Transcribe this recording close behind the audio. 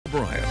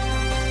OBrien.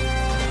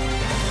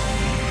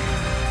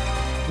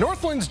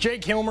 Northland's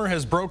Jake Hilmer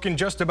has broken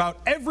just about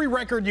every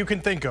record you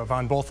can think of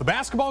on both the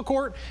basketball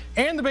court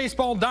and the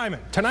baseball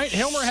diamond. Tonight,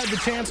 Hilmer had the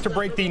chance to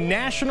break the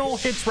national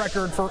hits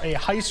record for a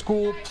high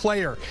school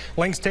player.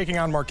 Lynx taking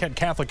on Marquette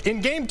Catholic.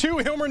 In Game 2,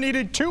 Hilmer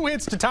needed 2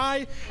 hits to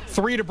tie,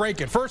 3 to break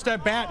it. First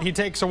at bat, he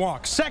takes a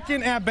walk.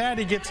 Second at bat,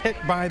 he gets hit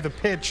by the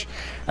pitch.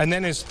 And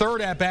then his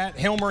third at bat,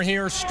 Hilmer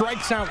here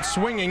strikes out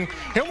swinging.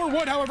 Hilmer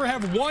would, however,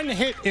 have 1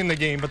 hit in the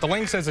game, but the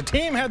Lynx as a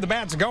team had the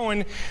bats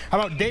going. How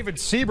about David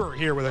Siebert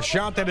here with a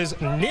shot that is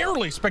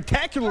nearly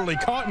spectacularly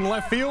caught in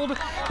left field.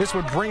 This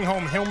would bring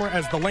home Hilmer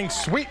as the Lynx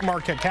sweep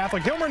Marquette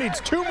Catholic. Hilmer needs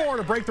 2 more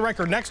to break the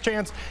record. Next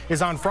chance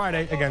is on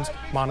Friday against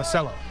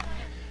Monticello.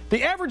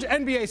 The average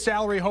NBA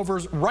salary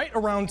hovers right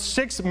around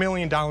 $6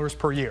 million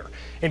per year.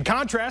 In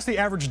contrast, the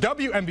average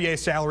WNBA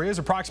salary is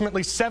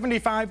approximately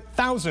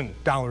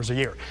 $75,000 a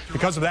year.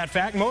 Because of that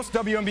fact, most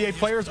WNBA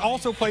players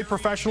also play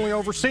professionally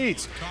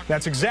overseas.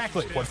 That's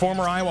exactly what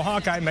former Iowa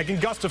Hawkeye Megan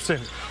Gustafson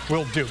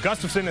will do.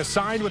 Gustafson is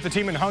signed with the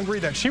team in Hungary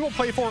that she will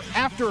play for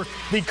after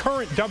the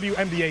current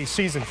WNBA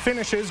season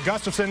finishes.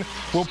 Gustafson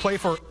will play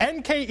for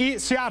NKE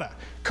Seattle.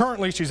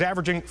 Currently, she's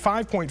averaging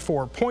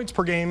 5.4 points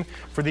per game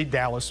for the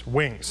Dallas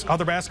Wings.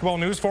 Other basketball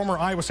news, former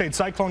Iowa State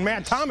Cyclone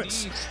Matt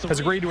Thomas has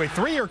agreed to a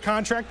 3-year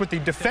contract with the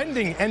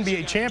defending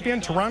NBA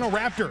champion Toronto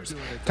Raptors.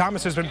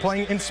 Thomas has been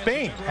playing in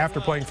Spain after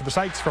playing for the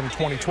Sykes from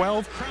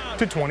 2012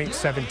 to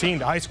 2017.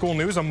 The high school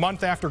news, a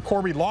month after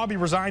Corby Lobby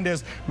resigned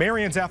as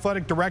Marion's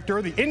athletic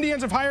director, the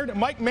Indians have hired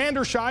Mike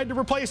Manderscheid to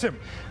replace him.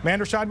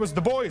 Manderscheid was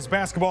the boys'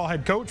 basketball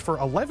head coach for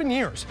 11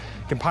 years,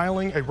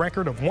 compiling a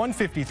record of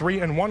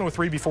 153 and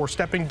 103 before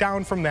stepping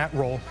down from that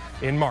role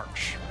in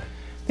March.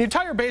 The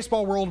entire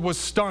baseball world was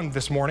stunned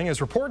this morning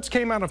as reports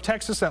came out of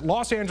Texas that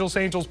Los Angeles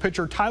Angels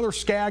pitcher Tyler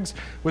Skaggs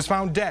was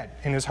found dead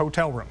in his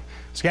hotel room.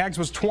 Skaggs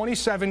was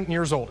 27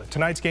 years old.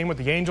 Tonight's game with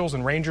the Angels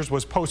and Rangers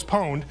was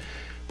postponed.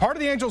 Part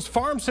of the Angels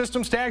farm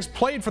system, Skaggs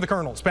played for the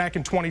Colonels back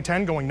in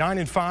 2010, going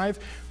 9-5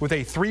 with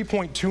a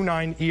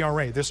 3.29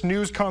 ERA. This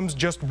news comes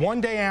just 1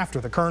 day after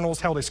the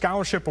Colonels held a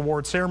scholarship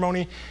award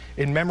ceremony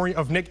in memory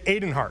of Nick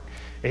Adenhart.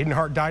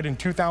 Adenhart died in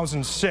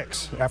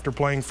 2006 after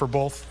playing for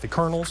both the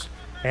Colonels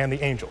and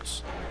the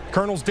Angels.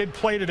 Colonels did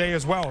play today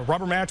as well. A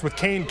rubber match with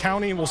Kane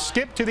County will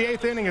skip to the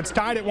 8th inning. It's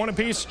tied at 1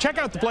 apiece. Check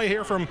out the play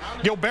here from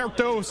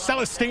Gilberto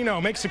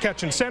Celestino. Makes the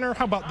catch in center.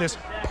 How about this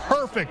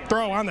perfect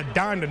throw on the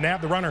dime to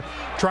nab the runner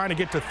trying to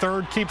get to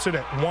third. Keeps it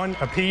at 1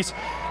 apiece.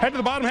 Head to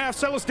the bottom half.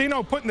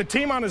 Celestino putting the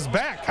team on his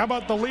back. How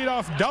about the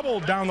leadoff double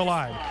down the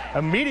line?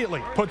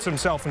 Immediately puts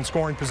himself in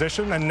scoring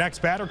position. And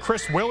next batter,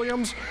 Chris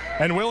Williams.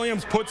 And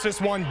Williams puts this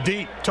one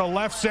deep to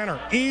left center.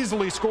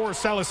 Easily scores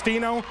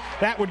Celestino.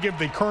 That would give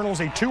the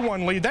Colonels a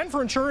 2-1 lead. Then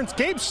for insurance,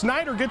 Gabe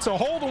Snyder gets a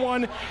hold of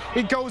one.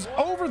 It goes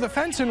over the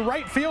fence in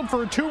right field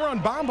for a 2-run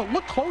bomb, but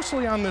look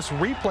closely on this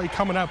replay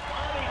coming up.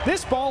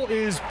 This ball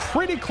is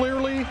pretty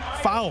clearly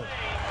foul.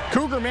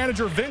 Cougar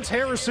manager Vince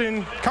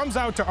Harrison comes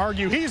out to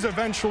argue. He's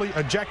eventually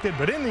ejected,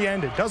 but in the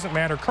end, it doesn't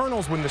matter.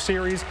 Colonels win the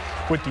series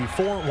with the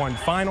 4-1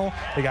 final.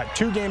 They got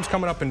 2 games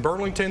coming up in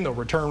Burlington. They'll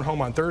return home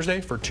on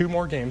Thursday for 2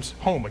 more games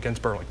home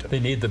against Burlington.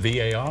 They need the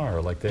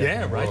VAR like they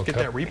have in the right. World Get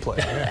Cup. that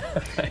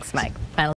replay. Thanks, Mike.